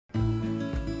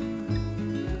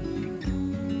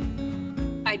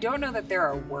I don't know that there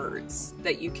are words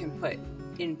that you can put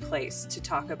in place to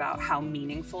talk about how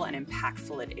meaningful and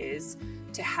impactful it is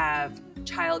to have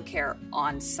childcare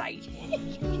on site.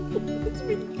 That's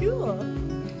really cool.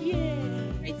 Yeah.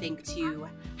 I think to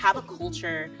have a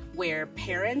culture where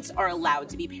parents are allowed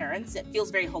to be parents, it feels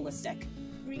very holistic.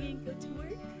 We're gonna go to work.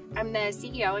 I'm the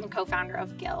CEO and co-founder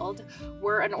of Guild.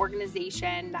 We're an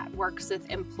organization that works with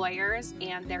employers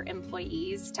and their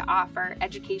employees to offer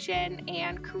education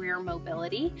and career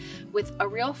mobility with a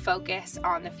real focus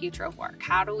on the future of work.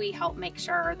 How do we help make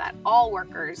sure that all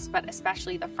workers, but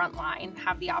especially the front line,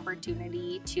 have the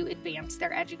opportunity to advance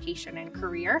their education and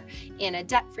career in a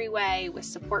debt-free way with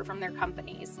support from their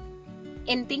companies?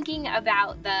 In thinking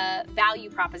about the value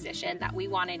proposition that we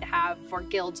wanted to have for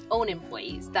Guild's own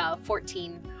employees, the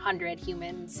 1,400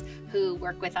 humans who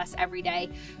work with us every day,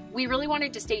 we really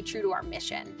wanted to stay true to our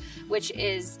mission, which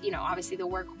is, obviously the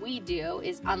work we do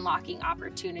is unlocking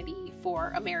opportunity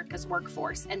for America's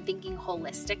workforce and thinking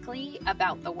holistically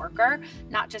about the worker,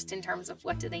 not just in terms of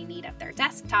what do they need at their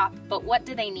desktop, but what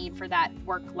do they need for that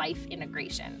work-life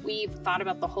integration. We've thought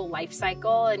about the whole life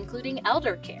cycle, including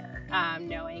elder care.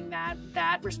 Knowing that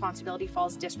that responsibility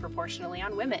falls disproportionately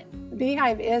on women. The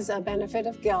Beehive is a benefit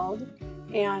of Guild,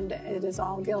 and it is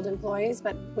all Guild employees,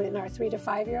 but in our 3 to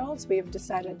 5-year-olds, we have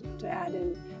decided to add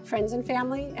in friends and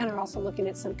family, and are also looking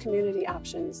at some community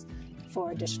options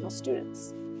for additional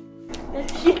students.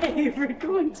 Yay, we're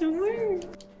going to work.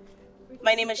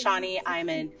 My name is Shani. I'm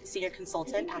a senior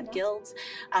consultant at Guild.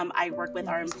 I work with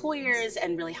our employers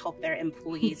and really help their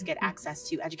employees get access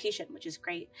to education, which is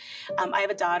great. I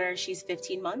have a daughter. She's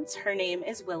 15 months. Her name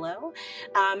is Willow,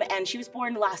 and she was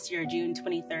born last year, June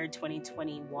 23rd,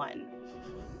 2021.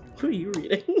 Who are you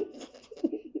reading?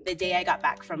 The day I got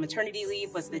back from maternity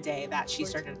leave was the day that she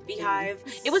started at Beehive.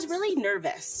 It was really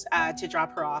nervous to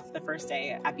drop her off the first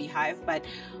day at Beehive, but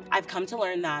I've come to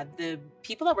learn that the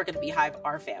people that work at the Beehive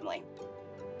are family.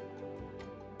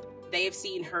 They've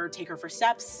seen her take her first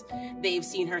steps. They've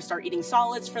seen her start eating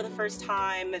solids for the first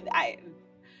time.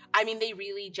 I mean, they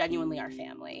really genuinely are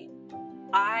family.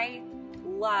 I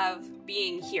love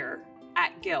being here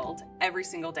at Guild every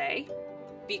single day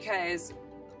because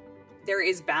there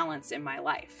is balance in my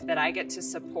life, that I get to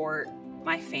support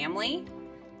my family,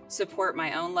 support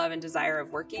my own love and desire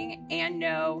of working, and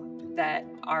know that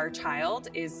our child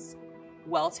is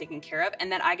well taken care of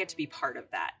and that I get to be part of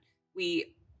that.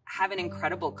 We have an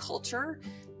incredible culture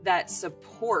that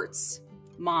supports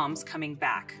moms coming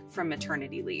back from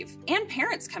maternity leave and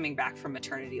parents coming back from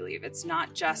maternity leave. It's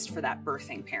not just for that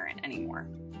birthing parent anymore.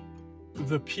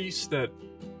 The piece that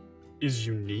is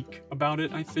unique about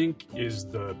it, I think, is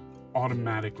the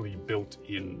automatically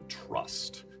built-in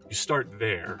trust. You start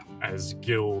there as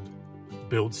Guild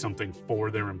builds something for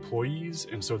their employees,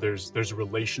 and so there's a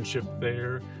relationship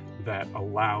there that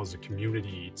allows a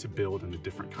community to build in a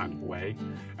different kind of way.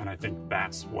 And I think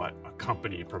that's what a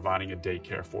company providing a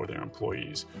daycare for their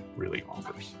employees really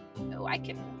offers. I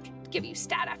can give you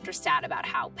stat after stat about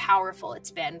how powerful it's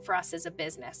been for us as a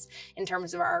business in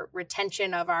terms of our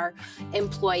retention of our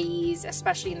employees,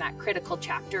 especially in that critical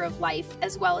chapter of life,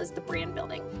 as well as the brand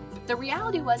building. The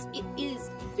reality was it is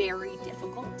very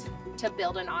difficult to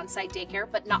build an on-site daycare,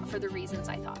 but not for the reasons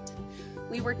I thought.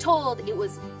 We were told it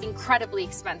was incredibly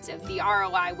expensive. The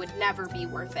ROI would never be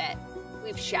worth it.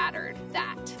 We've shattered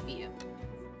that view.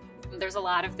 There's a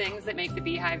lot of things that make the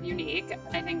Beehive unique.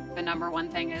 I think the number one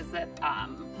thing is that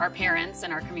our parents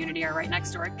and our community are right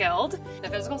next door at Guild. The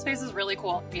physical space is really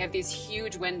cool. We have these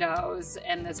huge windows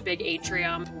and this big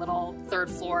atrium. Little 3rd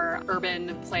floor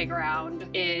urban playground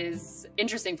is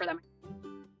interesting for them.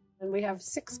 And we have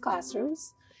 6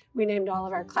 classrooms. We named all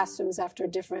of our classrooms after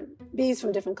different bees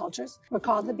from different cultures. We're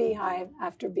called the Beehive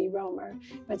after bee roamer.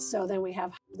 But so then we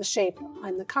have the shape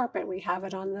on the carpet, we have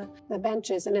it on the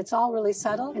benches, and it's all really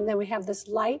subtle. And then we have this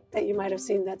light that you might have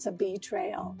seen that's a bee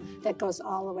trail that goes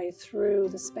all the way through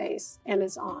the space and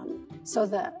is on. So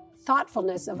the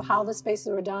thoughtfulness of how the spaces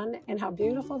were done and how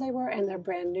beautiful they were, and they're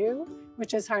brand new,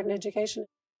 which is hard in education.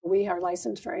 We are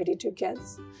licensed for 82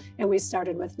 kids, and we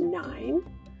started with 9,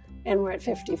 and we're at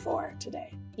 54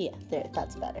 today. Yeah,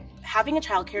 that's better. Having a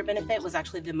childcare benefit was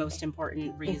actually the most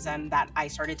important reason that I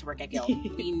started to work at Guild.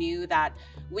 We knew that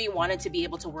we wanted to be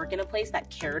able to work in a place that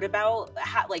cared about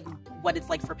what it's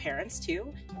like for parents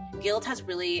too. Guild has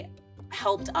really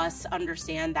helped us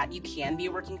understand that you can be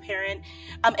a working parent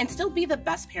and still be the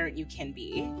best parent you can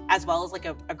be, as well as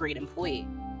a great employee.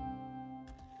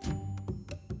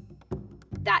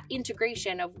 That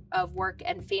integration of work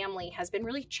and family has been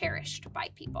really cherished by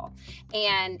people.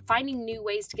 And finding new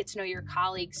ways to get to know your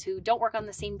colleagues who don't work on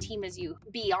the same team as you.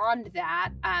 Beyond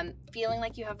that, feeling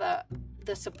like you have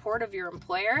the support of your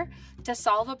employer to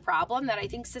solve a problem that I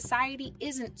think society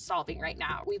isn't solving right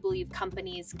now. We believe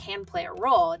companies can play a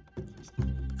role.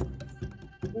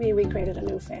 We created a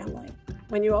new family.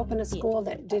 When you open a school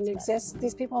that didn't exist,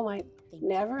 these people might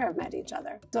never have met each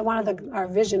other. So our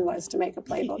vision was to make a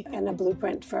playbook and a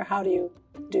blueprint for how do you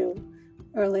do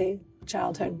early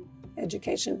childhood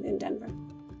education in Denver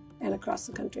and across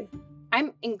the country.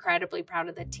 I'm incredibly proud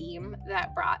of the team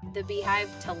that brought the Beehive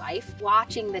to life.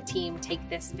 Watching the team take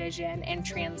this vision and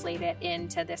translate it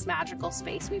into this magical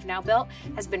space we've now built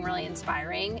has been really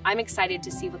inspiring. I'm excited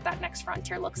to see what that next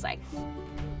frontier looks like.